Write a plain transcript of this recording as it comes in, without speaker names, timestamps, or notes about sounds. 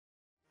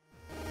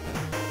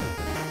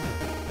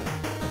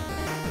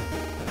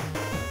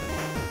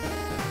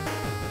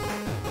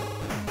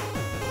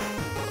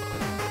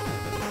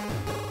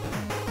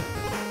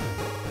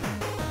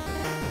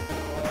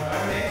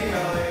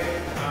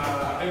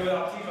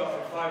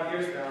5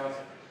 years now.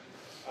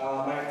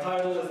 My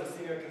title is a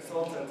senior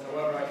consultant,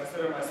 however, I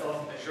consider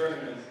myself a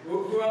journeyman.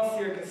 Who else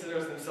here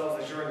considers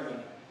themselves a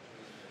journeyman?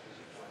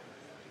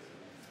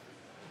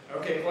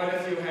 Okay, quite a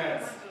few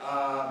hands.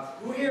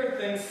 Who here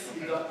thinks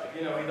he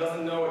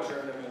doesn't know what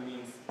journeyman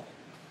means?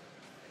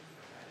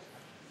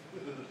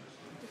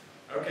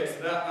 Okay,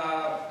 so that,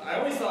 I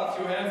only saw a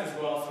few hands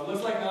as well, so it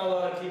looks like not a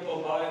lot of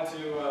people bought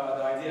into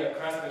the idea of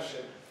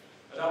craftsmanship.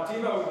 At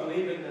Optiva, we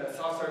believe in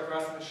software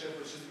craftsmanship,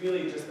 which is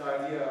really just the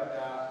idea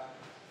that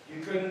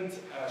you couldn't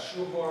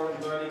shoehorn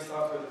learning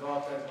software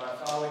development by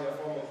following a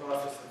formal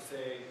process of,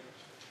 say,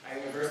 a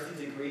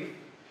university degree.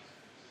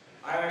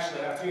 I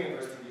actually have 2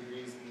 university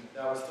degrees, and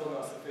that was still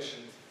not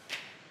sufficient.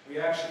 We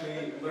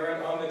actually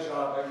learn on the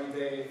job every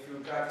day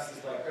through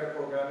practices like pair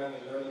programming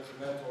and learning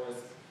from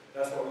mentors.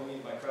 That's what we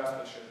mean by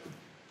craftsmanship.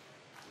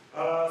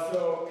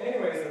 So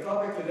anyways, the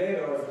topic today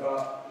though is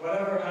about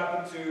whatever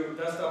happened to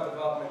desktop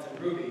development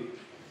in Ruby.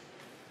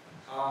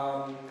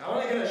 I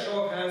want to get a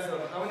show of hands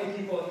of how many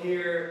people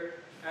here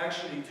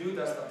actually do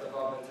desktop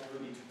development in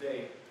Ruby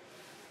today.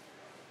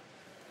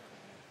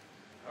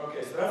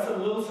 Okay, so that's a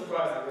little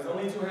surprising. There's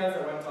only 2 hands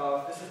that went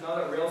off. This is not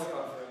a Rails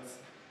conference,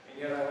 and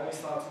yet I only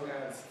saw 2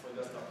 hands for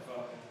desktop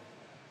development.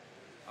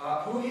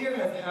 Who here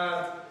has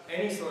had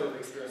any sort of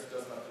experience with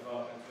desktop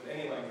development with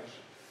any language?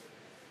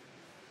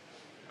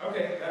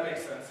 Okay, that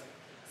makes sense.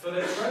 So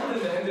the trend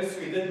in the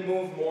industry did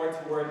move more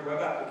toward web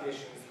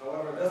applications.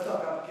 However,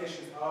 desktop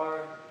applications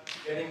are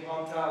getting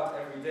pumped out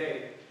every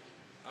day.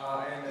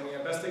 And I mean,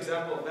 a best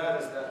example of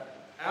that is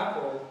that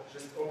Apple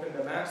just opened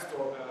a Mac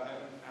store,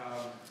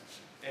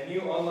 a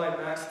new online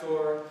Mac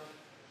store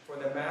for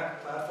the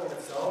Mac platform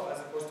itself, as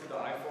opposed to the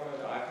iPhone or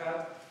the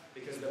iPad,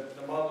 because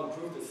the model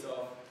improved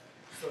itself.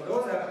 So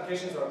those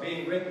applications are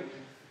being written,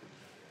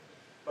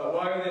 but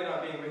why are they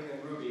not being written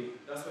in Ruby?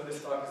 That's what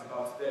this talk is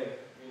about today.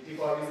 I mean,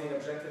 people are using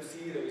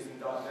Objective-C, they're using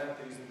 .NET,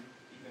 they're using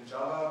even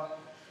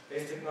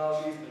Java-based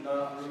technologies, but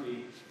not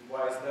Ruby.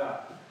 Why is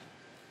that?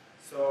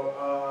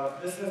 So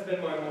this has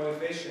been my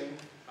motivation.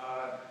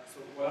 So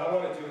what I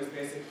want to do is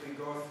basically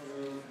go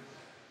through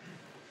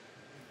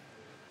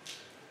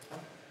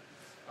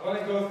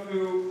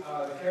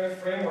the current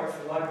frameworks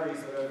and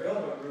libraries that are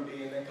available in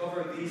Ruby, and then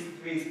cover these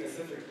 3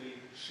 specifically: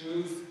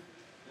 Shoes,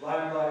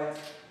 Limelight,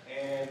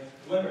 and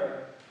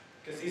Glimmer,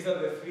 because these are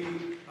the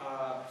 3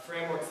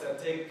 frameworks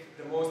that take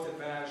the most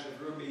advantage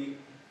of Ruby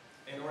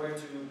in order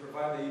to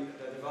provide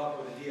the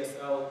developer with a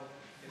DSL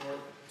in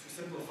order to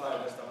simplify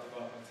desktop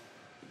development.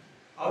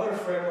 Other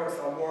frameworks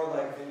are more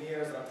like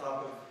veneers on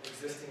top of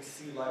existing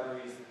C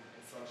libraries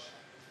and such.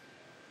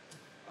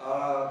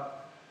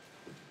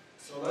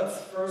 So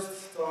let's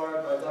first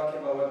start by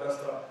talking about what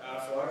desktop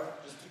apps are,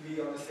 just to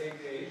be on the same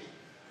page.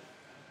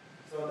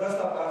 So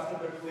desktop apps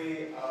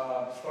typically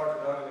start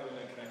without an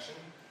internet connection.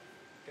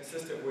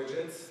 Consist of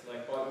widgets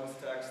like buttons,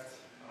 text,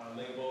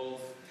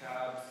 labels,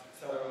 tabs,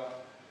 etc.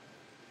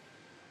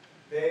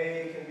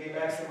 They can be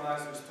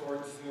maximized,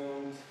 restored,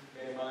 zoomed,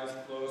 minimized,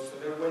 closed, so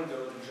they're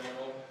windows in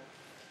general.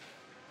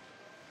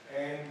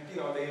 And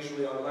they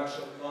usually are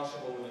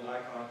launchable with an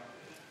icon.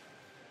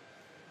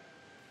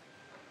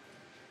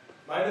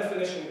 My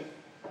definition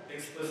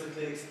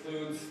explicitly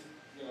excludes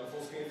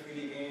full-screen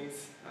 3D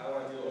games. I don't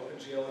want to do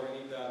OpenGL or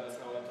any of that. That's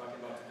not what I'm talking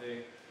about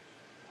today.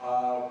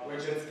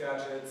 Widgets,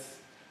 gadgets.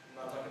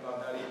 I'm not talking about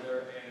that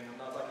either. And I'm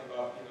not talking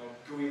about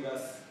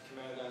GUI-less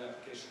command line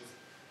applications.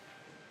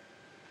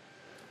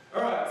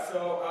 All right.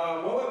 So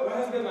what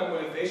has been my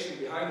motivation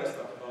behind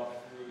desktop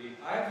development in Ruby?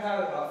 I've had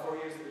about 4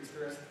 years of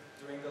experience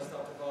doing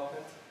desktop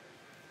development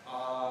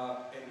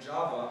in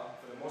Java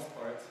for the most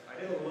part. I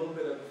did a little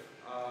bit of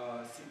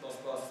C++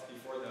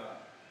 before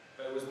that,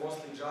 but it was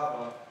mostly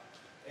Java.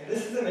 And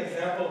this is an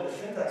example of the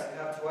syntax we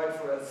have to write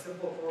for a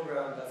simple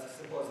program that's as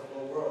simple as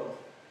Hello World.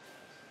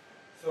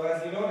 So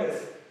as you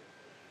notice,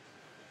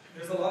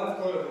 there's a lot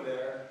of code over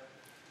there.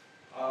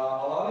 A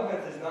lot of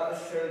it is not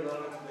necessarily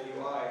relevant to the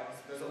UI. So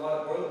there's a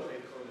lot of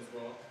boilerplate code as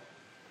well.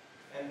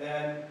 And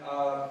then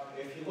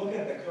if you look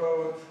at the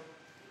code,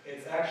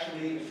 it's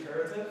actually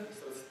imperative.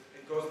 So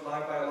it goes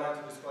line by line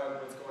to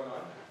describe what's going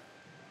on,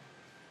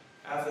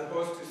 as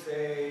opposed to,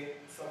 say,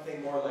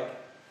 something more like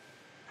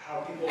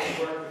how people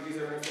work with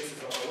user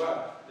interfaces on the web.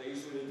 They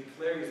usually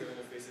declare user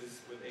interfaces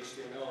with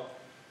HTML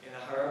in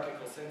a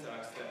hierarchical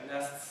syntax that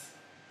nests,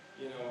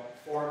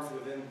 forms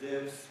within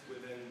divs,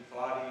 within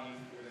body,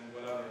 within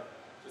whatever.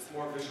 Just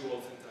more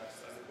visual syntax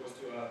as opposed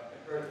to an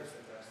imperative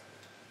syntax.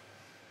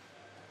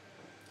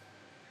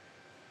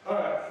 All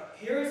right,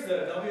 here's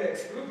the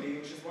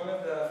MacRuby, which is one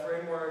of the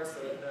frameworks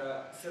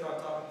that sit on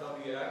top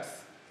of WX.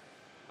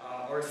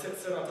 Or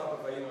sit on top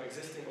of a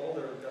existing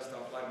older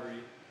desktop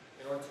library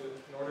in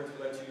order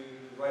to let you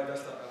write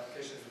desktop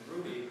applications in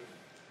Ruby.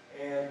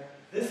 And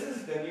this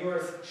is the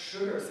newer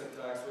sugar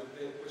syntax,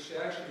 which they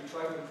actually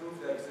try to improve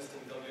the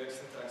existing WX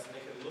syntax and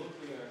make it a little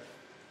cleaner.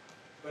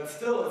 But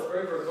still, it's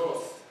very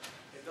verbose.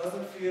 It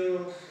doesn't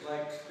feel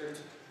like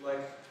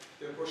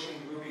they're pushing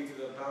Ruby to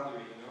the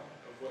boundary,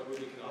 of what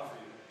Ruby can offer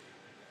you.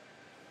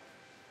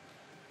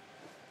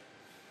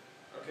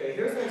 Okay,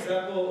 here's an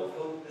example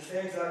of the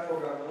same exact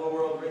program, Hello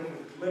World, written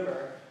with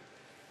Glimmer.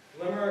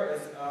 Glimmer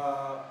is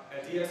a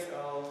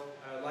DSL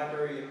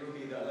library in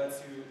Ruby that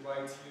lets you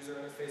write user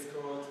interface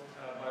code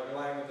by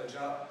relying on the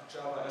Java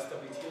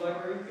SWT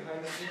library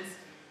behind the scenes.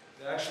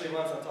 It actually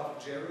runs on top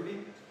of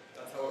JRuby.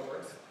 That's how it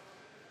works.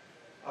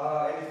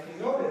 And if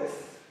you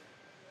notice,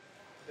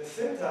 the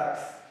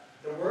syntax,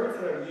 the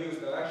words that are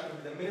used are actually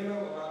the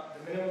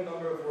minimum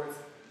number of words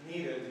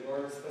needed in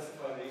order to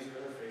specify the user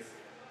interface.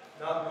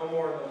 No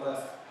more, no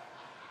less.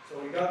 So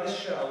we got this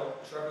shell,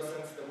 which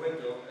represents the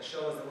window. A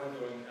shell is the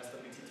window in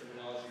SWT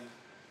terminology.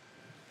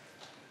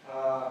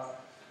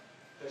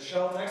 The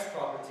shell text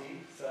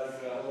property says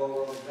hello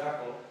world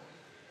example.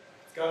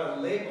 It's got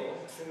a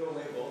label, a single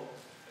label,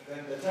 and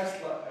then the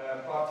text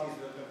properties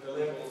of the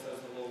label says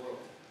hello world.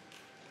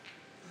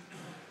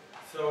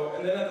 So,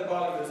 and then at the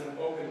bottom there's an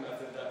open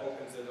method that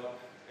opens it up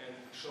and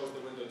shows the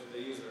window to the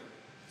user.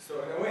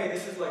 So in a way,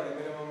 this is like the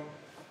minimum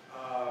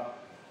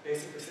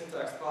basic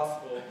syntax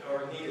possible,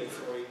 or needed,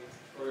 sorry,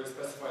 or to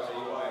specify the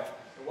UI.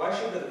 And why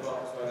should the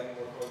developers write any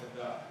more code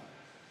than that?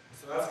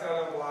 So that's kind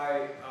of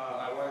why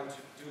I wanted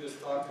to do this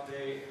talk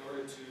today, in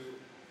order to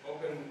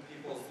open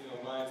people's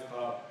minds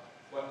about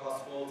what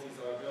possibilities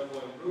are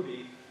available in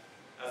Ruby,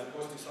 as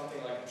opposed to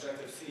something like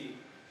Objective-C,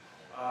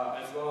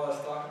 as well as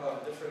talk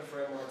about the different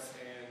frameworks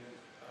and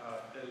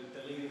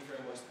the leading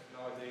frameworks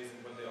nowadays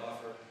and what they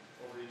offer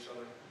over each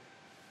other.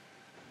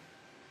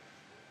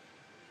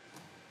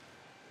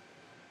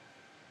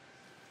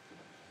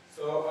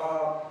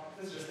 So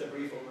this is just a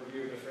brief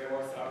overview of the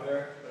frameworks out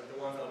there, but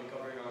the ones I'll be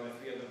covering are the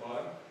three at the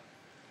bottom.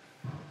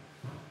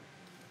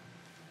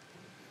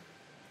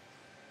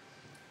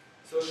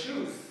 So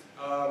shoes.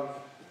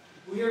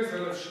 Who here has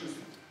heard of shoes?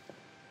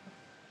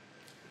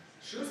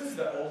 Shoes is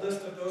the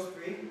oldest of those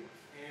three,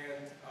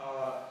 and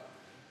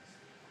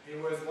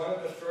it was one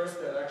of the first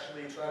that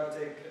actually tried to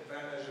take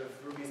advantage of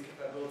Ruby's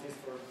capabilities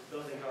for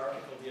building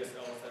hierarchical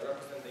DSLs that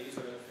represent the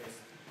user interface.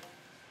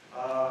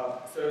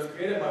 So it was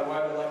created by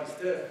Wyvern Lucky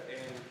Stiff,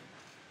 and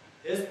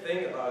his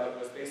thing about it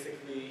was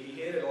basically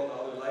he hated all the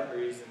other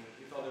libraries, and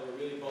he thought they were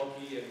really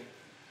bulky and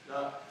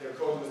their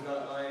code was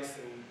not nice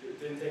and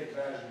didn't take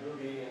advantage of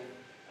Ruby. And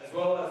as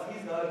well as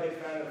he's not a big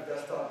fan of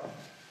desktop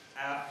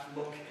app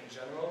look in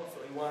general,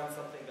 so he wanted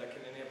something that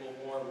can enable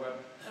more web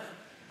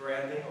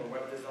branding or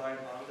web design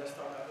on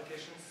desktop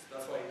applications.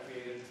 That's why he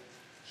created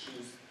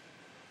Shoes.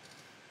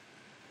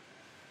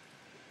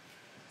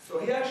 So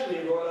he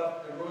actually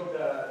wrote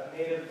the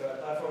native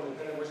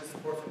platform-dependent widget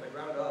support from the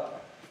ground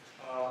up.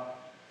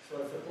 So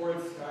it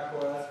supports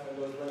macOS,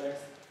 Windows, Linux.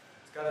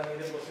 It's got a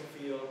native look and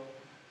feel.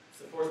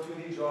 Supports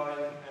 2D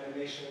drawing,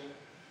 animation,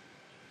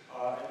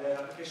 and then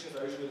applications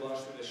are usually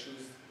launched with the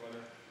Shoes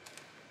runner.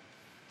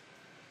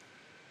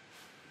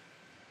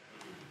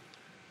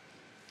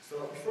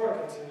 So before I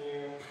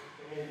continue,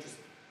 let me just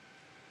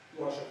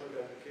launch a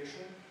quick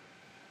application.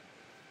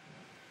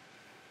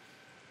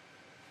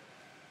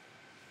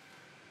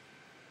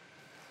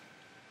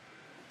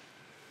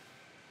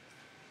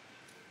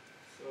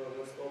 So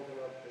let's open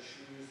up the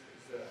Shoes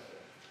example.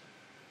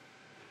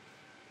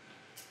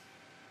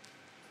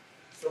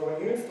 So when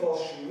you install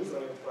Shoes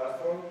on your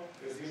platform,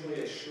 there's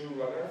usually a Shoes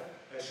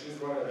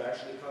runner that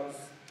actually comes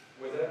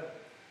with it.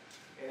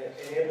 And it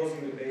enables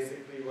you to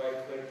basically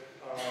right-click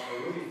on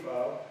a Ruby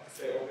file,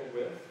 say open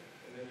with,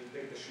 and then you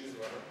pick the Shoes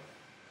runner.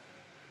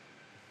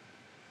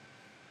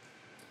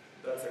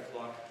 That's a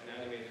clock,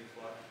 an animated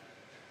clock.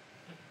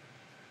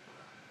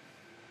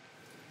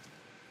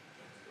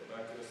 Let's go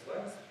back to the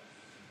slides.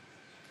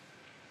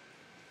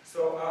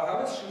 So how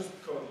does Shoes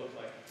code look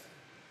like?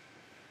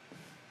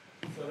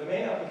 So the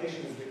main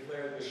application is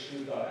declared with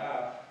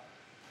shoes.app,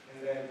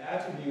 and then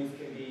attributes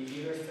can be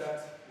either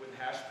set with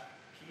hash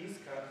keys,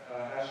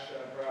 hash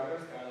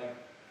parameters, kind of like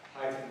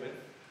height and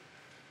width,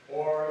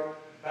 or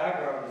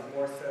background is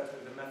more set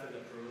with the method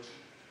approach.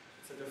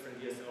 It's a different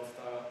DSL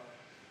style.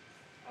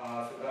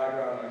 So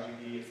background,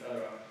 RGB,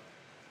 etc.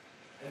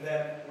 And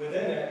then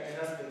within it, it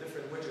has the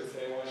different widgets.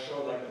 So you want to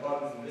show like the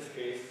buttons in this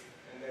case,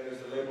 and then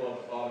there's a label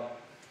at the bottom.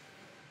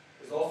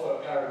 There's also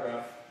a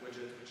paragraph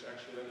widget, which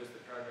actually renders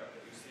the paragraph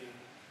that you see.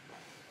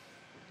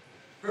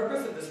 The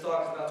purpose of this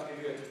talk is not to give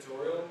you a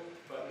tutorial,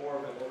 but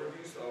more of an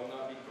overview, so I will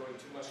not be going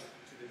too much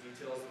into the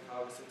details of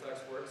how the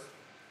syntax works,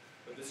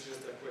 but this is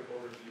just a quick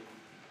overview of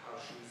how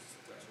Shoes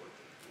syntax works.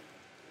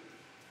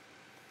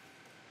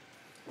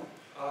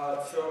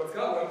 So it's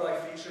got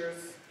web-like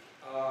features.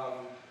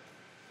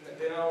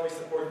 They not only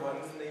support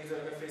buttons in the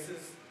user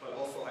interfaces, but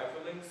also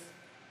hyperlinks.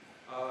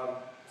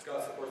 It's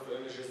got support for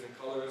images and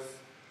colors,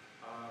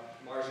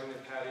 margin and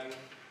padding.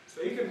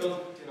 So you can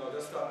build,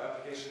 desktop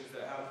applications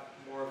that have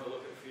more of a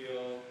look and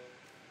feel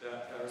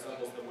that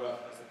resembles the web,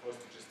 as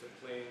opposed to just a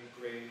plain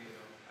gray,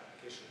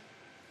 application.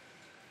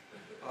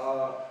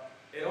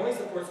 It only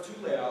supports two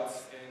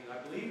layouts, and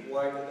I believe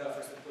Why did that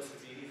for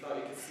simplicity. He thought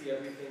he could see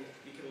everything,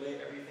 he could lay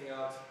everything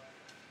out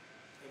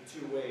in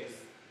two ways,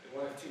 in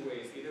one of two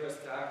ways, either a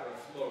stack or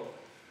a flow.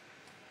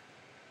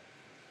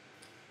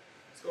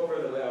 Let's go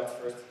over the layouts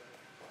first.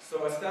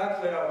 So a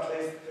stack layout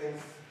places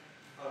things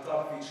on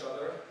top of each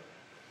other.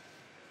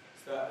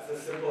 It's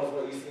as simple as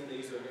what you see in the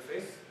user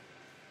interface.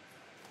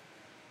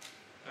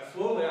 A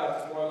flow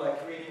layout is more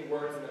like creating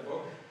words in a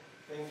book.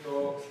 Things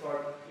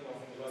start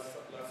from the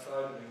left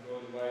side and then go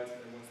to the right, and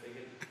then once they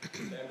hit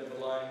the end of the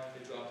line,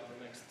 they drop to the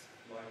next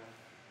line.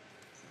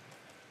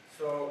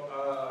 So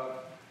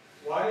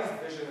Y's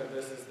vision of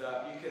this is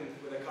that you can,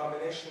 with a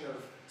combination of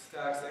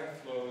stacks and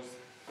flows,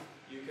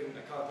 you can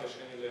accomplish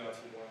any layout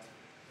you want.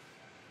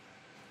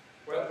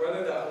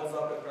 Whether that holds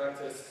up in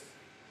practice,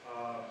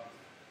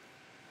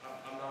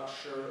 I'm not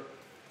sure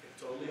it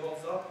totally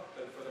holds up,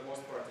 but for the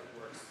most part it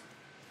works.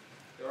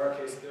 There are a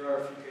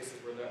few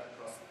cases where that can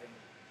cost a thing.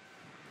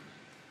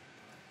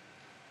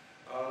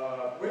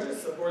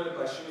 Widgets supported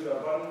by shoes are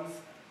buttons,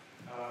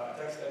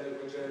 text edit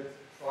widget,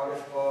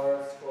 progress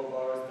bars, scroll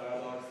bars,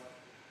 dialogues.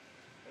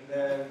 And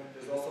then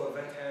there's also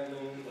event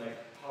handling, like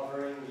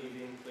hovering,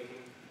 leaving,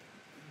 clicking.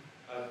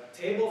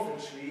 Tables and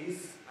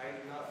trees, I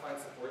do not find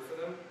support for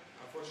them,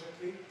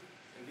 unfortunately.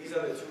 And these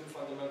are the two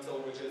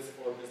fundamental widgets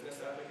for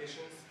business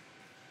applications.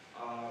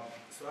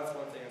 So that's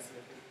one thing that's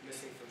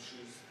missing from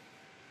shoes.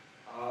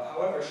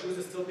 However, shoes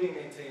is still being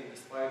maintained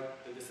despite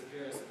the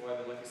disappearance of Why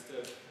the Lucky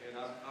Stood. And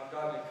I've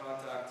gotten in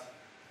contact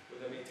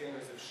with the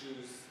maintainers of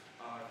shoes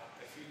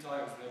a few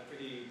times, and they're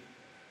pretty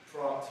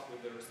prompt with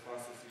their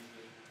responses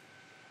usually.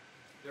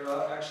 They're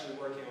actually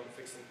working on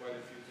fixing quite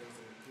a few things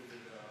and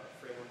improving the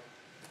framework.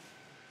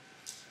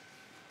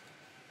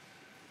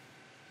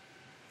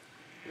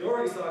 We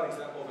already saw an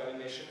example of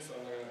animation, so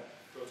I'm not going to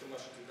go too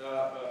much into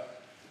that,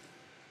 but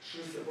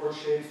shoes support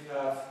shapes,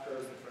 paths,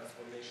 curves, and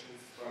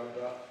transformations, part of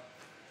that.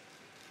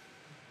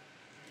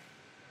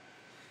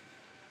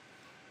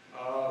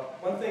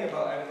 One thing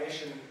about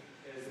animation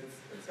is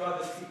it's got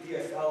this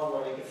DSL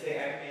where you can say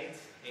animate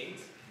 8.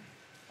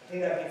 I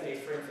think that means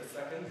 8 frames a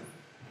second.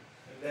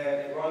 And then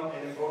it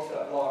invokes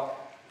that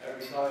block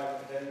every time,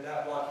 and then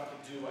that block you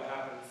can do what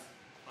happens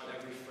on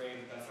every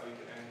frame. That's how you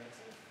can animate.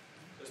 So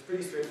it's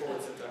pretty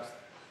straightforward syntax.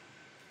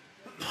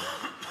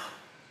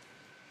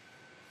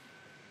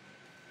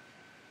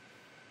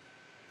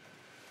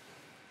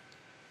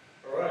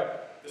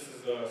 Alright, this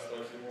is a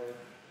slightly more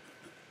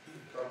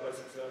complex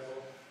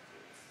example.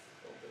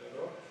 Open it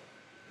up.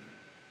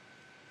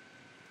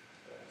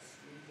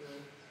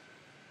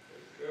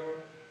 There we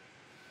go.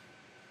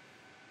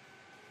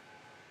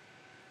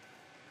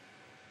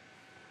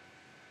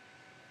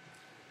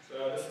 So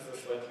this is a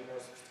slightly more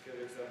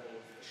sophisticated example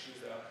of the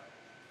shoes app.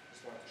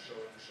 Just wanted to show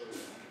you that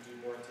you can do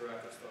more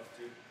interactive stuff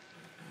too.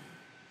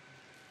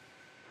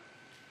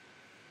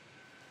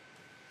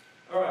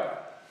 Alright,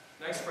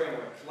 next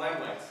framework,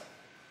 Limelight.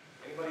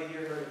 Anybody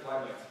here heard of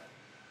Limelight?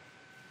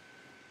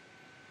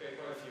 Okay,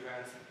 quite a few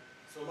hands.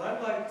 So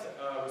Limelight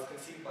was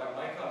conceived by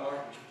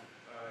MacRuby.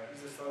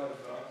 He's the son of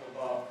Uncle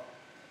Bob.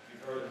 If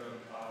you've heard of him,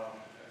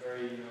 a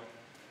very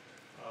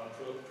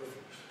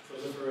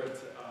proliferate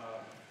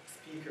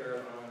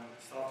speaker on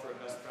software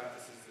best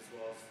practices as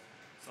well as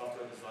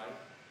software design.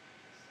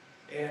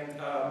 And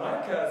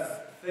Micah's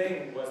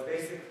thing was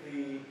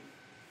basically,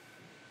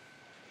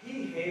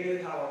 he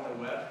hated how on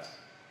the web,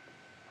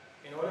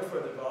 in order for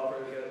a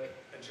developer to get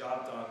a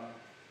job done,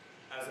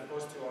 as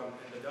opposed to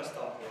in the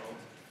desktop world,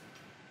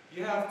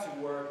 you have to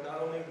work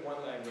not only with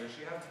one language,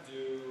 you have to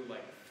do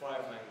like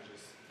 5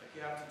 languages. Like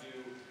you have to do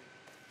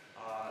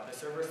the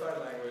server-side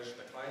language,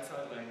 the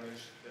client-side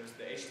language, there's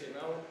the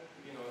HTML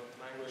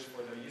language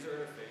for the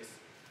user interface,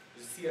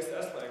 there's a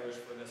CSS language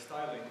for the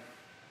styling,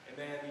 and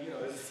then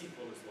there's a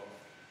SQL as well.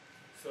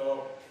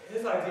 So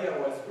his idea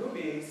was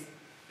Ruby is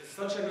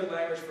such a good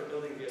language for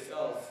building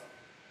VSLs,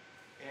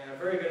 and a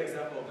very good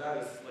example of that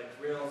is like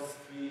Rails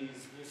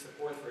 3's new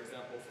support, for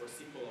example, for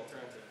SQL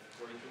alternative,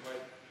 where you can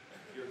write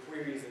your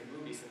queries in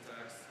Ruby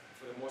syntax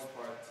for the most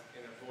part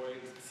and avoid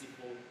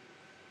SQL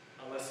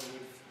unless you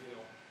need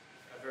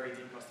a very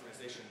deep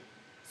customization.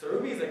 So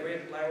Ruby is a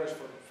great language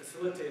for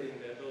facilitating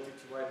the ability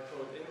to write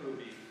code in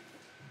Ruby,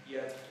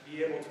 yet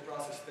be able to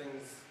process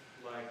things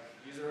like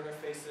user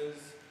interfaces,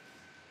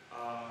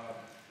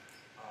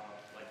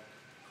 like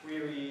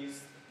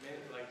queries,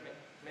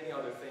 many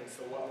other things.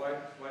 So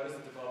why does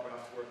the developer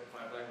have to work in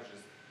 5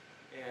 languages?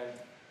 And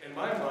in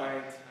my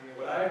mind,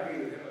 what I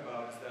agree with him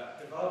about is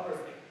that developers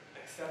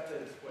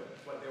accepted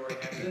what they were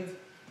handed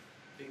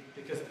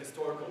because of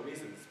historical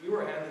reasons. We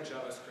were handed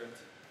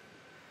JavaScript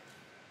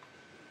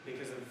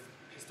because of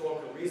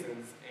historical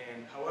reasons,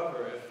 and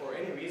however, if for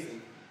any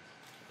reason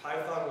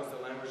Python was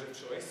the language of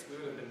choice, we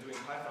would have been doing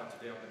Python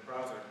today on the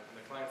browser, on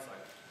the client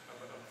side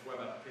of web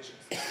applications.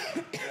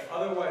 If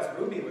otherwise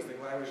Ruby was the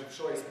language of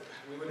choice,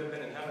 we would have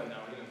been in heaven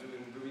now,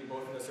 doing Ruby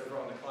both on the server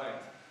and the client.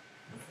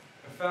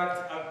 In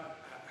fact,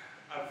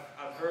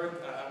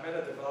 I've met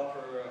a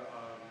developer,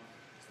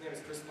 his name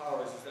is Chris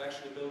Powers, who's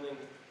actually building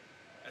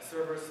a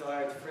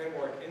server-side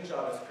framework in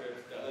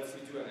JavaScript that lets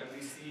you do an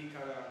MVC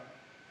kind of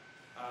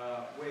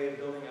way of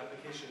building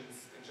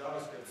applications in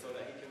JavaScript so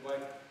that he can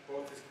write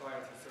both his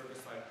client and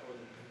server-side code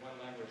in one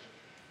language.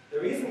 The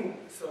reason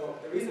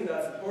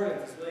that's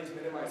important is really to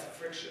minimize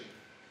friction,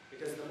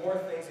 because the more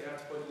things you have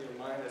to put in your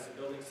mind as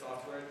you're building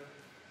software,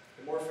 the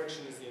the more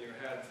friction is in your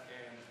head,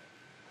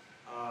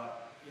 and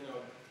you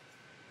know,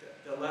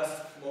 the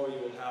less flow you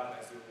will have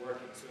as you're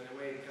working. So in a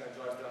way, it kind of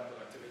drives down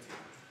productivity.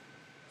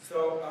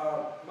 So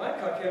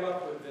Micah came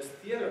up with this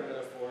theater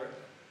metaphor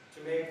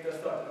to make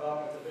desktop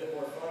development a bit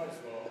more fun as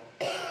well,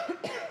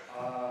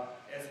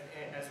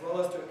 as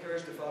well as to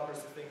encourage developers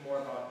to think more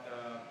about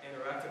the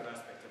interactive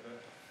aspect of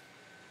it.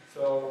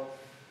 So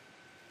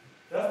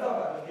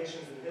desktop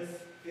applications in his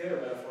theater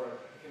metaphor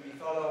can be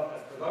thought of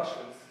as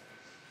productions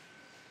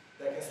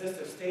that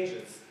consist of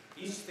stages.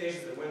 Each stage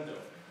is a window.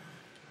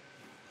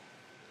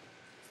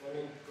 So let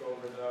me go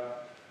over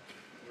that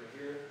over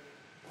here.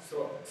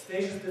 So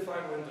stages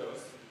define windows,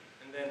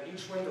 and then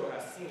each window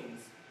has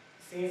scenes.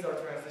 Scenes are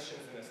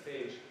transitions in a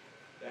stage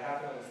that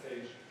happen on the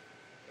stage.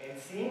 And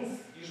scenes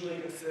usually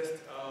consist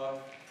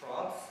of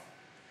props.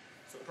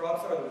 So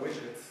props are the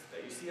widgets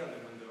that you see on the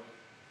window.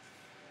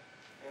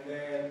 And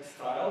then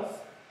styles.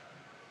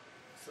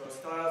 So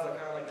styles are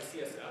kind of like the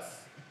CSS.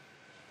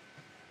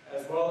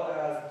 As well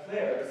as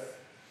players.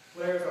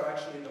 Players are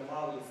actually the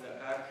models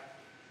that back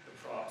the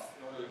props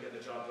in order to get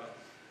the job done.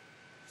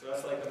 So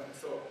that's like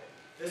so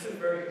this is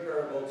very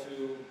comparable to,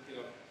 you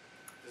know,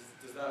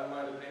 does that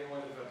remind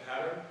anyone of a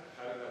pattern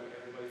that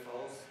everybody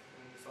follows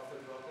in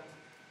software development?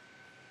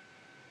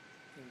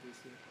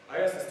 MVC.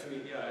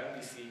 ISS2, yeah,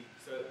 MVC.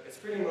 So it's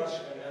pretty much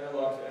an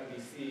analog to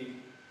MVC,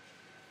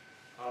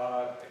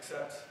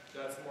 except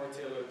that's more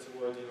tailored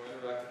toward, you know,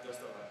 interactive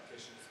desktop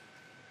applications.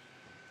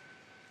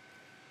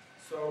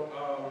 So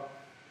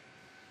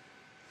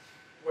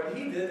what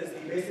he did is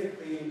he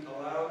basically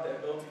allowed the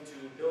ability to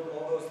build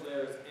all those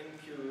layers in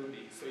pure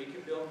Ruby. So you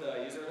can build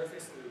the user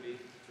interface in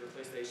Ruby to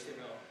replace the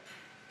HTML.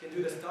 You can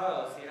do the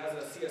styles. He has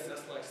a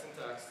CSS-like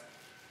syntax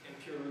in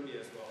pure Ruby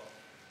as well.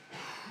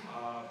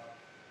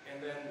 And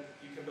then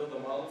you can build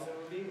the models in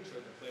Ruby, which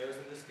are the players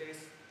in this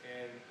case,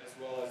 and as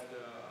well as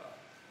the,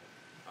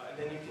 and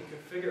then you can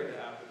configure the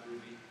app with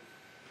Ruby.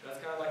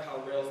 That's kind of like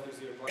how Rails gives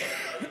you environment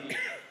RB.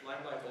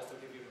 Limelight also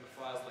gives you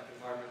files like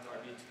environment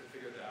RB to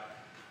configure the app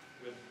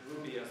with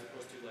Ruby as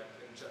opposed to like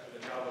in the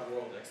Java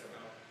world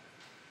XML.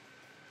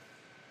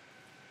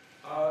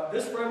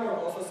 This framework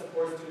also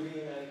supports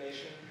 2D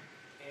animation,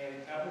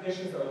 and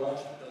applications are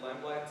launched with the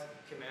Limelight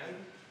command.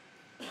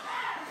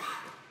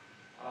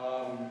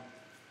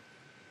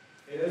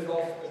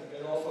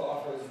 It also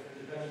offers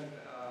independent,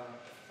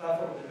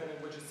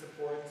 platform-independent widget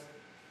support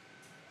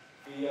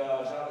via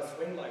Java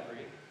Swing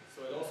library,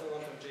 so it also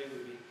runs on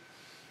JRuby.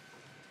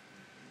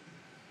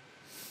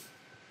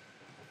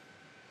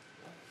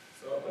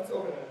 So let's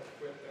open a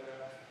quick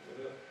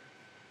with it.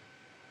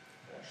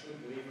 I actually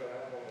believe I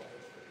have one open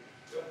already.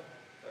 Good,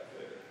 back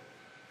later.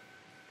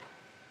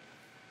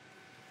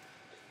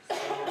 So,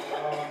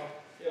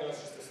 yeah,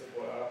 it's just a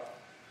simple app.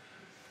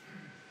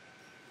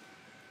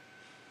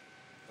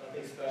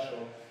 Nothing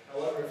special.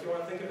 However, if you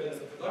want to think of it as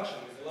a production,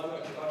 it's a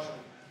Limelight production.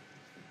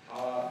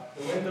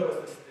 The window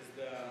is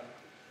the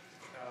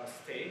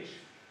stage.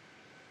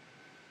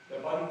 The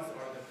buttons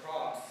are the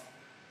props.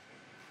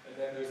 And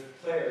then there's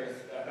players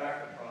that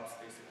back the props,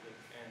 basically,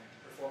 and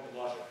perform the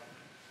logic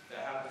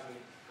that happens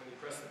when you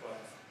press the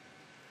buttons.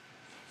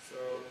 So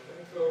let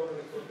me go over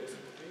the code base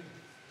quickly.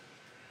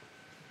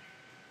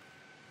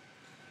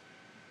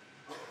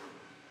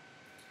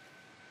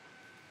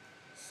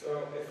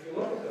 So if you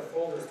look at the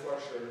folder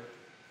structure,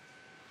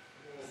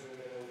 I'm going to zoom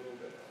in a little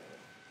bit on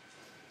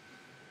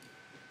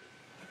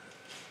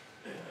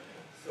it.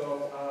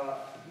 So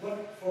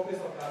focus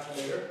on caption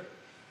layer.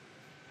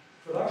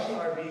 Production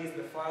RB is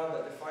the file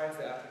that defines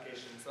the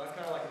application. So that's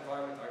kind of like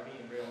environment RB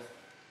in Rails.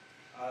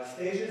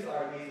 Stages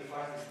RB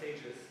defines the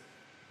stages.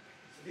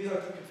 So these are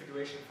two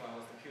configuration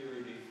files, the pure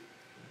Ruby.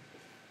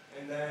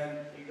 And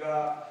then you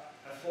got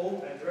a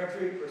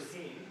directory per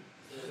scene.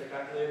 So there's a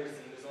calculator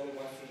scene. There's only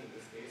one scene in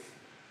this case.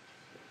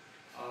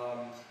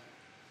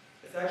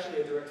 It's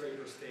actually a directory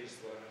per stage is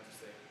what I meant to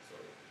say.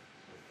 Sorry.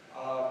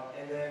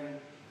 And then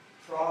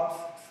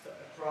props,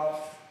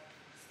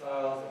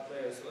 styles, and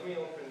players. So let me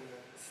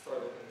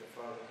start opening the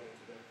file looking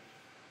into them.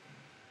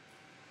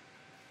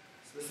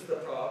 So this is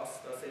the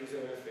props, that's the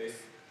user interface.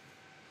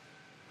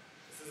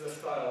 This is the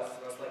styles, so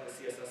that's like the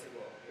CSS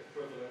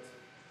equivalent.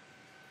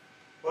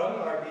 Button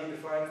RB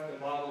defines the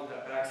model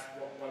that backs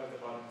one of the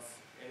buttons.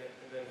 And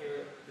then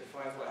here it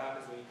defines what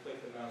happens when you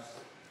click the mouse.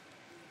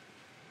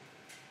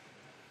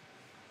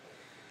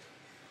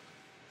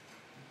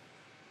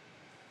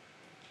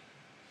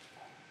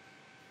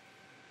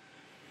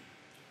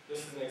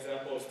 This is an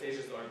example of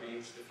stages RB,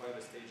 which define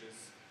the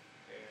stages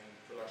and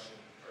production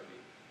RB.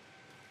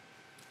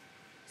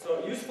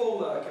 So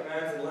useful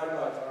commands in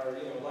Limelight are,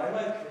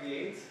 Limelight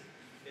create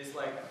is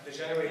like the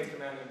generate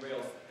command in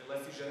Rails. It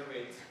lets you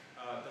generate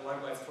the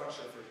Limelight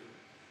structure for you.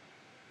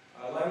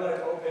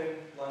 Limelight open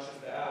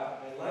launches the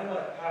app, and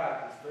Limelight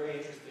pack is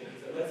very interesting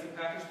because it lets you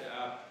package the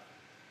app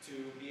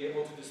to be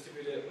able to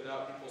distribute it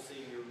without people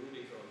seeing your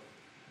Ruby code.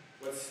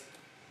 What's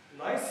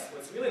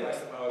really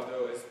nice about it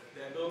though is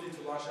the ability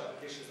to launch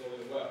applications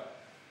over the web.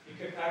 You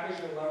can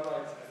package your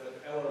Limelight as an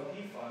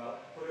LLP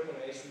file, put it on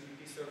an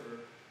HTTP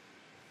server,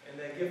 and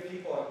then give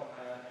people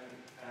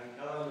an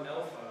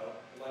LLL file,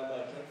 a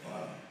Limelight link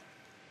file.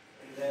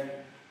 And then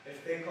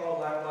if they call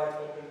Limelight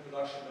open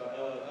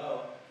production.ll,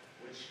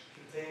 which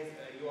contains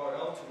a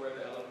URL to where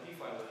the LLP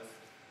file is,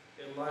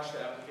 it'll launch the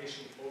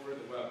application over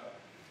the web.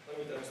 Let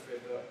me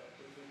demonstrate that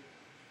quickly.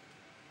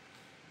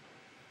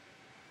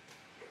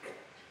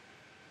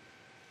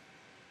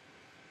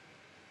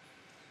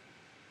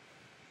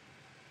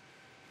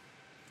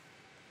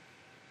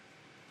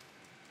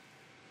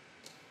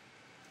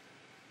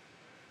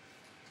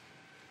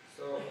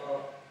 So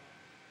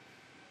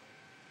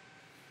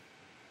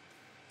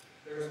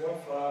there's one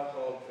file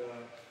called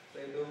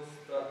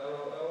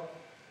playbills.ll.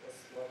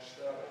 Let's launch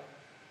that one.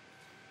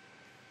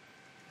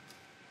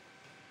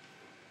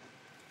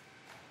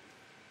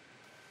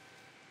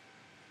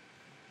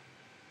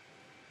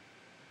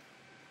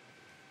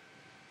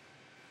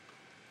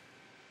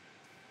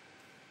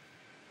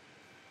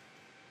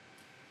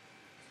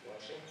 It's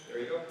launching. There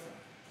you go.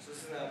 So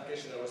this is an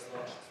application that was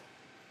launched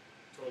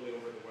totally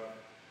over the web.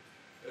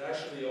 It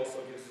actually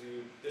also gives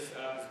you, this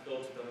app is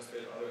built to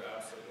demonstrate other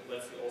apps, so it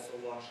lets you also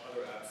launch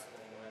other apps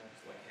online,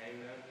 like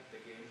Hangman,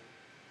 the game.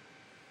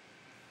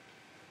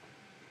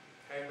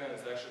 Hangman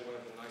is actually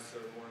one of the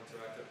nicer, more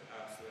interactive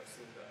apps that I've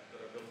seen that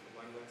are built with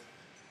Limelight.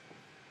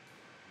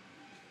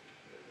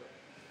 There you go.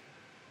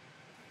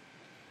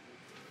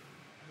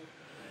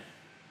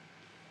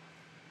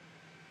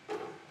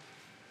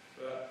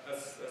 So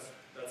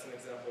that's an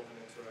example of an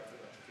interactive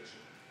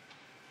application.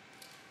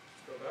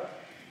 Let's go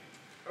back.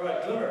 All right,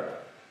 Glimmer.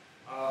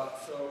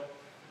 So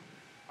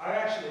I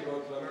actually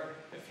wrote Glimmer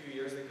a few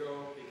years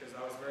ago because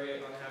I was very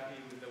unhappy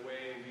with the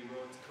way we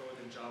wrote code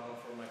in Java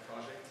for my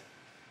project.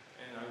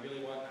 And I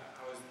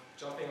was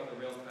jumping on the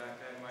Rails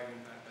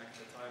bandwagon back at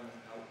the time, and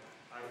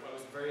I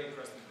was very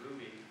impressed with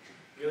Ruby.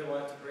 Really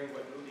wanted to bring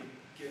what Ruby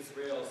gives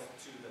Rails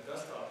to the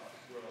desktop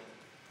world.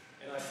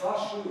 And I saw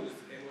Shoes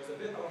and was a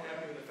bit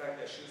unhappy with the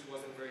fact that Shoes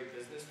wasn't very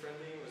business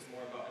friendly. It was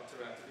more about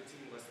interactivity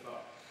and less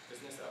about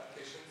business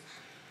applications.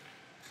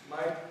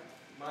 My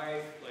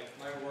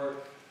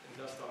work in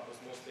desktop was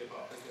mostly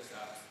about business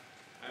apps.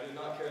 I did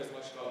not care as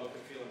much about look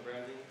and feel and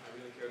branding. I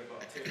really cared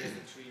about tables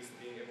and trees and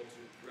being able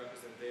to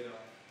represent data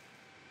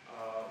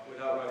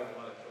without writing a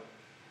lot of code.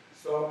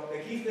 So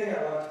the key thing I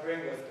wanted to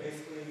bring was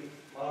basically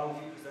model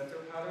view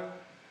presenter pattern,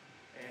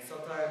 and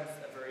sometimes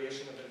a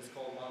variation of it is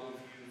called model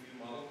view view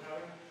model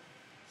pattern.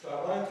 So I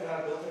wanted to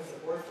have built-in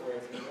support for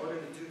it, and in order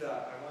to do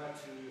that, I wanted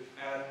to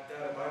add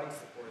data binding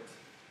support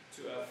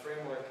to a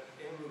framework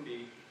in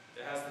Ruby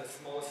that has the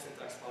smallest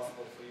syntax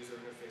possible for user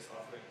interface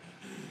offering.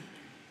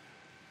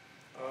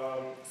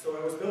 So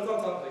it was built on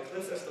top of the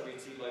Eclipse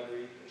SWT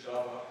library in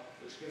Java,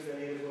 which gives a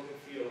native look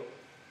and feel.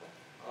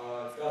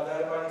 It's got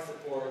data binding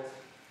support,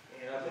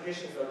 and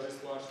applications are just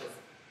launched as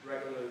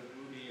regular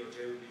Ruby or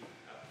JRuby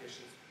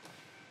applications.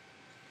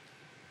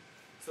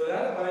 So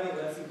data binding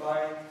lets you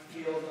bind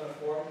fields on a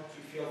form to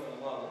fields on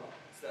a model.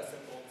 It's that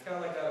simple. It's kind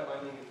of like data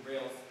binding in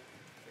Rails,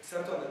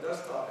 except on the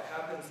desktop, it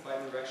happens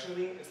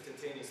bidirectionally,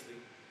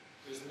 instantaneously.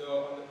 There's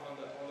no, on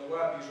the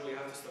web, usually you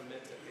have to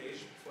submit a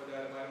page before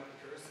data binding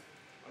occurs.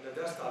 On the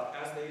desktop,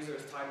 as the user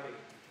is typing,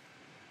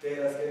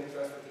 data is getting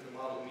transferred to the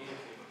model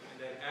immediately. And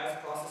then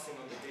as processing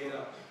of the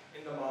data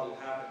in the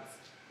model happens,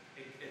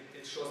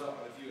 it shows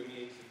up on the view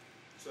immediately.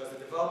 So as a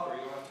developer,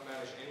 you don't have to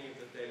manage any of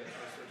the data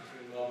transfer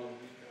between the model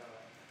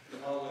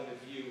and the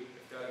view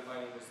if data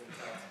binding was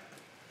intact.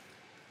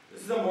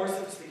 This is a more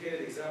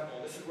sophisticated example.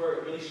 This is where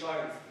it really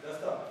shines,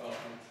 desktop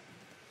development.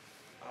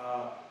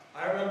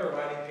 I remember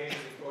writing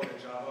pages of code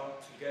in Java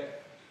to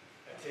get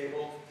a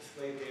table to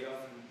display data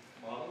from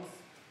models.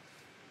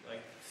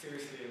 Like,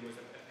 seriously, it was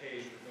a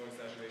page with no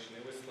exaggeration.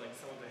 It was like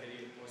some of the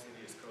most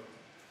hideous code.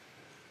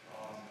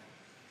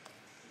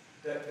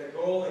 The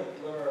goal in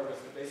Glimmer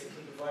was to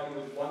basically provide you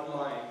with one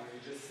line where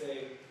you just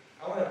say,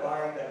 I want to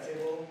bind that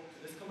table to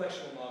this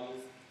collection of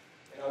models,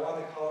 and I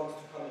want the columns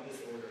to come in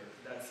this order.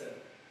 That's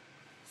it.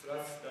 So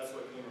that's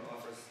what Glimmer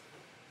offers.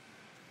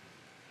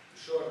 To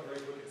show a very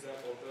quick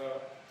example of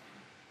that.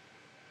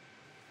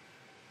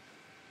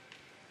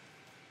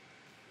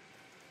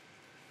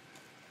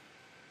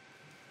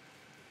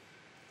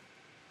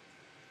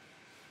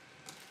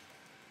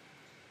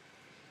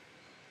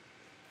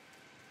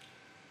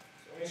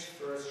 Let me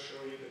first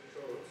show you the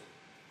code.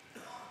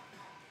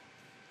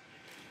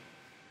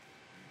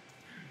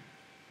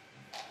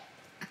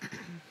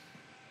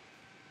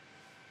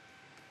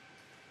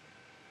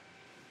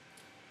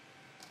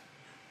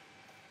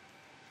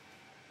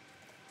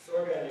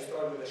 So again, you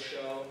start with a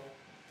shell.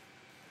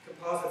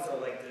 Composites are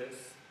like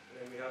this,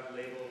 and then we have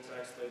label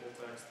text,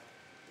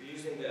 We're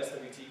using the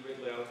SWT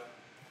grid layout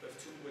with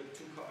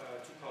two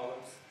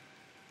columns.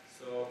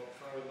 So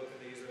if I were to look at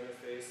the user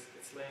interface,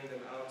 it's laying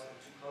them out in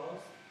two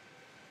columns.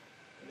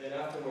 And then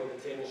afterward,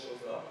 the table shows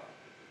up.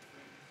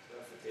 So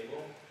that's the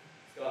table.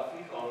 It's got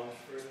three columns,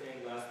 first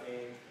name, last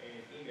name,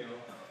 and email.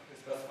 You can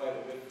specify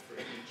the width for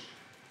each.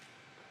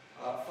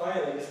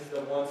 Finally, this is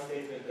the one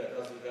statement that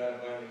does the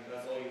data binding.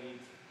 That's all you need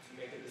to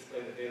make it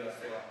display the data.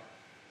 So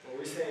what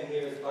we're saying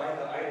here is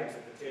bind the items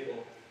of the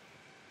table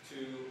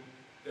to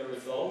the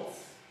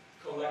results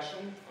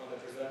collection on the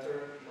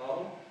presenter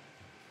model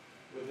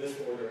with this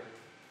order,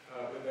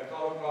 with the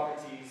common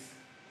properties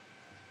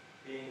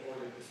being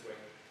ordered this way.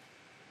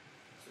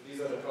 So these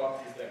are the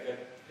properties that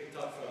get picked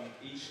up from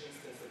each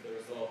instance of the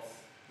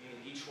results, meaning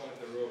each one of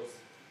the rows,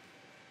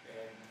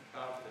 and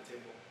bound to the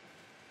table.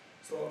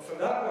 So from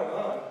that point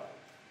on,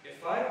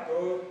 if I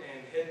go and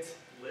hit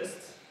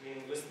list,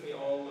 meaning list me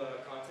all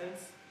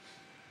contents,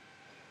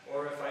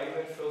 or if I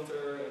even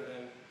filter and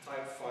then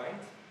type find,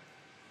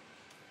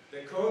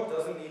 the code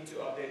doesn't need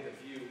to update the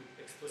view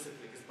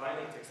explicitly, because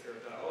binding takes care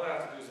of that. All I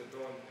have to do is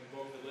go and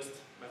invoke the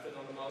list method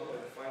on the model or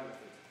the find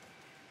method.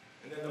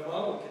 And then the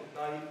model could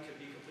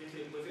be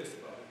completely oblivious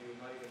about the view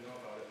and not even know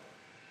about it.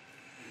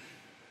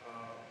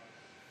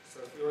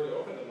 So if we were to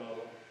open the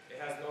model,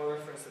 it has no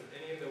reference of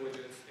any of the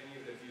widgets, any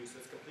of the views. So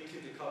it's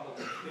completely decoupled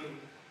and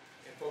clean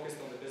and focused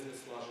on the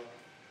business logic.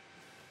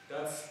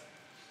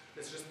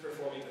 It's just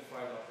performing the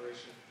find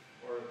operation,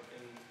 or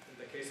in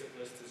the case of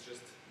list, it's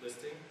just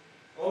listing.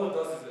 All it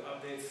does is it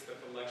updates the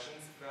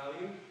collections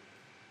value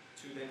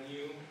to the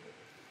new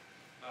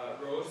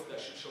rows that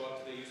should show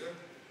up to the user,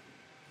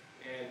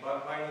 and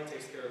binding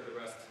takes care of the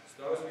rest.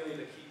 So that was really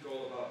the key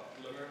goal about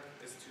Glimmer,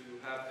 is to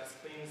have as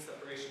clean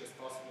separation as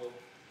possible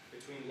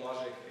between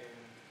logic and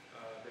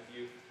the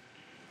view.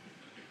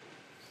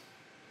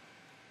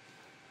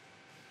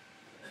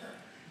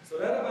 So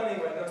data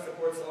binding right now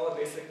supports all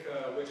the basic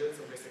widgets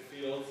or basic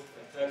fields,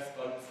 like text,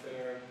 button,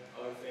 spinner,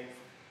 other things.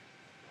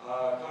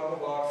 Combo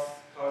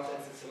box,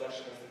 contents and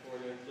selection are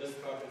supported,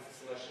 list contents and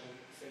selection,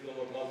 single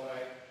or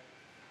multi,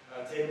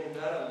 table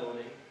data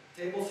loading.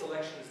 Table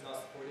selection is not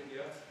supported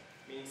yet.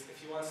 Means if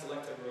you want to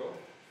select a row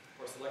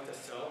or select a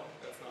cell,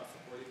 that's not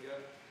supported yet.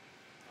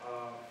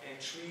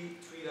 And tree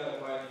data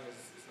binding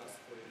is not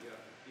supported yet.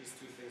 These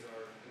two things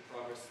are in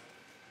progress.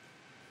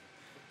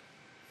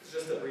 It's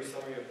just a brief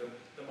summary of the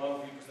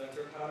model view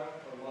presenter pattern,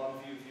 or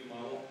model view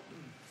model.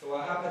 So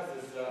what happens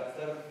is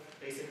instead of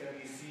basic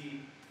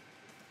MVC,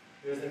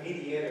 there's a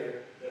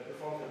mediator that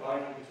performs the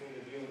binding between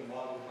the view and the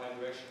model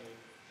bidirectionally.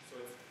 So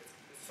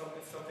it's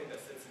something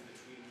that sits in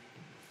between,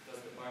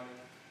 does the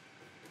binding.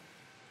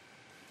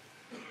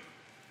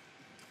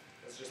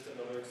 That's just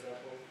another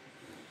example.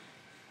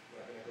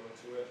 I'm not going to go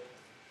into it.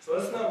 So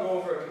let's now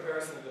go over a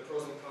comparison of the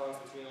pros and cons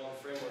between all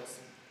the frameworks,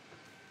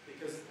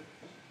 because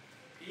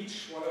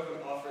each one of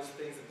them offers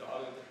things that the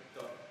other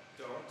don't,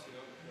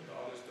 that the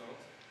others don't.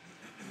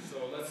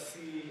 So let's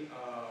see,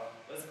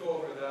 let's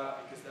go over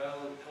that, because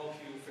that'll help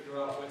you figure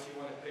out what you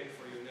want to pick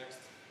for your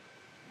next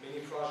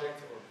mini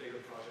project or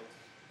bigger project,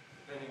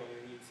 depending on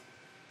your needs.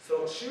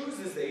 So shoes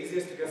is the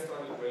easiest to get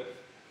started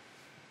with.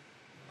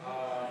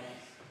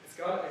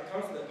 It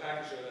comes with a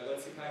packager that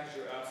lets you package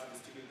your apps and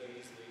distribute them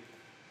easily.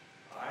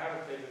 I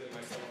haven't played with it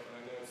myself, but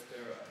I know it's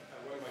there.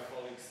 One of my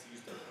colleagues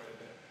used it quite a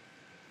bit.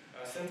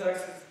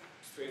 Syntax is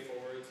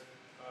straightforward.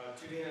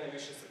 2D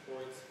animation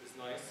support is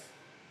nice.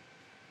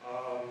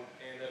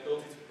 And the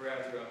ability to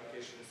brand your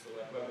applications, so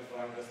like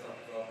Webify and desktop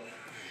development.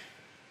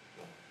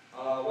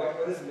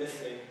 What is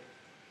missing?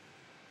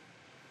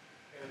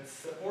 And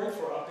support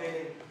for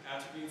updating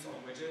attributes on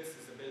widgets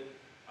is a bit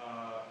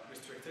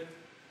restricted.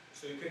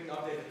 So you couldn't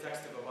update the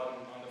text of a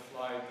button on the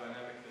fly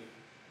dynamically.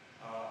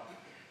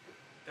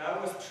 That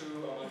was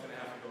true a month and a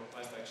half ago,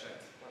 last I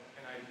checked.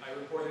 And I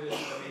reported it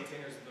to the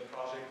maintainers of the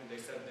project, and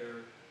they said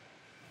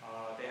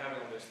they have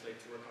it on their slate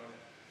to work on it.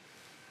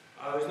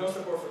 There's no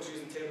support for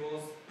choosing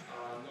tables,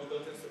 no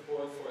built-in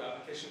support for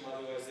application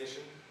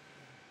modularization.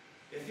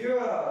 If you're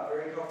a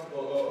very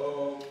comfortable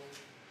OO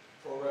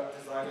program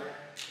designer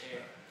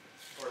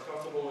or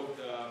comfortable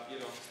with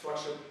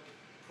structured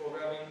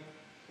programming,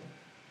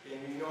 and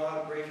you know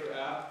how to break your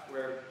app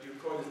where your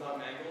code is not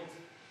mangled,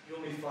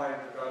 you'll be fine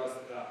regardless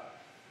of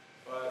that.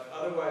 But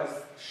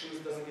otherwise,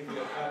 Shoes doesn't give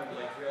you a pattern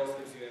like Rails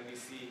gives you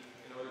MVC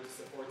in order to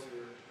support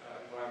your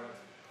environment.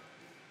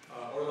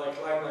 Or like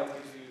Limelight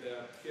gives you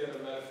the theater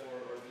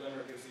metaphor, or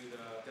Glimmer gives you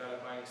the data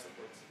binding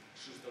support.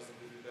 Shoes doesn't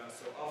give you that.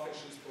 So often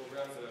Shoes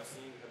programs that I've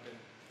seen have been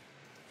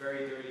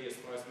very dirty as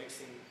far as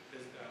mixing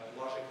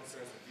logic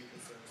concerns with view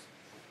concerns.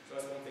 So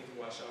that's one thing to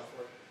watch out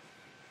for.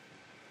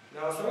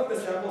 Now, some of the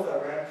samples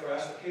I ran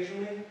crashed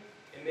occasionally.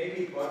 It may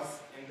be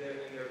bugs in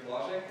their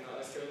logic,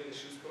 not necessarily the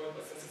Shoes code,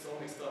 but since it's all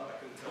mixed up, I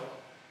couldn't tell.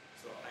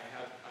 So I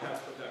had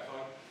to put that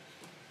code.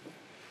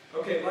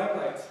 Okay,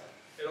 Limelight.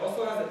 It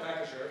also has a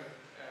packager,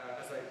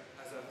 as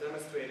I've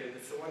demonstrated.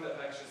 It's the one that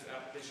packages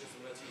applications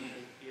and lets you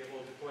be able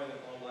to deploy them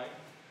online.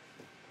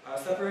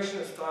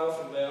 Separation of style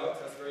from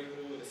layout, that's very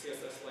cool with the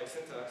CSS-like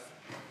syntax.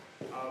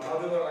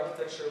 Modular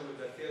architecture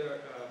with the theater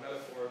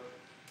metaphor,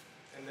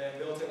 and then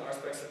built-in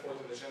RSpec support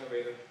with the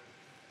generator.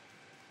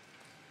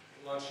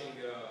 Launching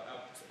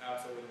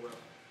apps over the web.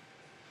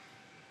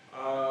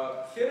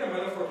 Theater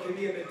metaphor can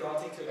be a bit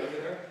daunting to a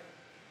beginner,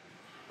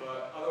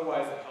 but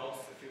otherwise it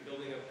helps if you're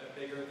building a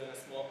bigger than a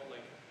small,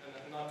 like a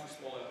not too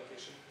small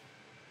application.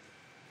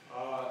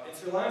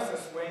 Its reliance on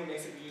swing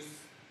makes it use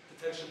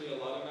potentially a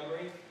lot of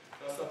memory.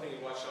 That's something to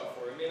watch out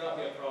for. It may not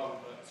be a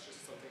problem, but it's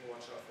just something to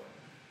watch out for.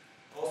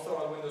 Also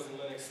on Windows and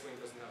Linux, swing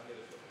doesn't have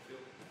native look and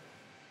feel.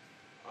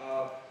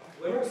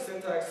 Glimmer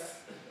syntax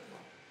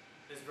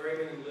is very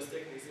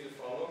minimalistic and easy to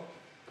follow.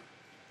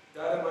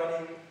 Data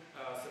mining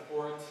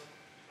support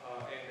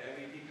and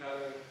MVP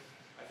pattern,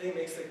 I think,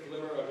 makes it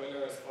Glimmer a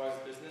winner as far as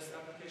business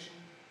applications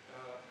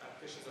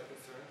are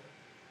concerned.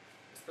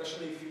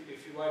 Especially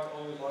if you write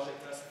all your logic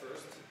tests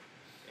first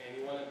and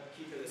you want to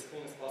keep it as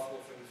clean as possible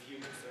from few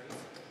concerns.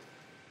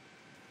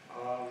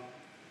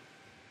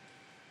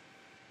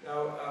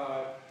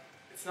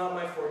 It's not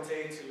my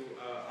forte to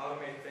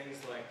automate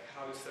things like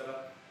how to set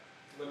up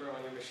Glimmer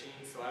on your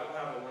machine, so I don't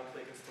have a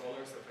one-click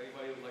installer, so if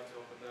anybody would like to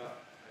help with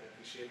that, I'd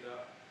appreciate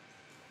that.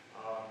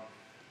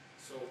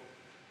 So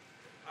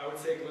I would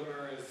say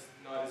Glimmer is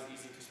not as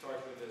easy to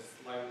start with as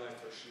Limelight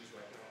or Shoes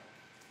right now,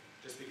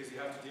 just because you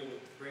have to deal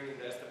with bringing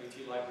the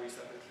SWT library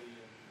separately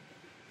and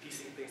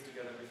piecing things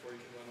together before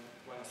you can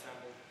run a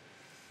sample.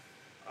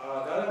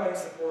 Data mining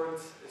support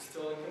is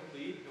still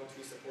incomplete, no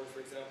tree support, for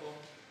example.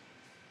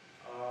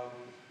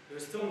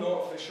 There's still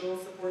no official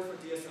support for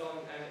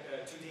DSL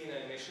and 2D and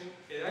animation.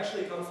 It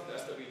actually comes with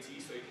SWT,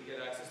 so you can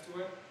get access to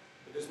it,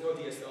 but there's no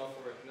DSL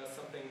for it, and that's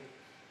something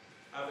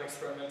I've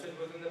experimented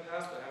with in the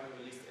past, but I haven't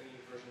released any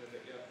version of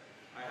it yet.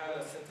 I had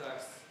a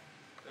syntax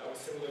that was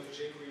similar to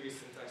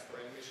jQuery's syntax for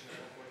animation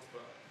at one point,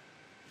 but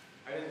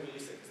I didn't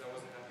release it because I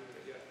wasn't happy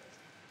with it yet.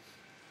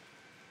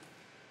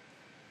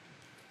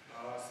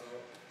 So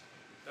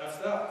that's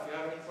that.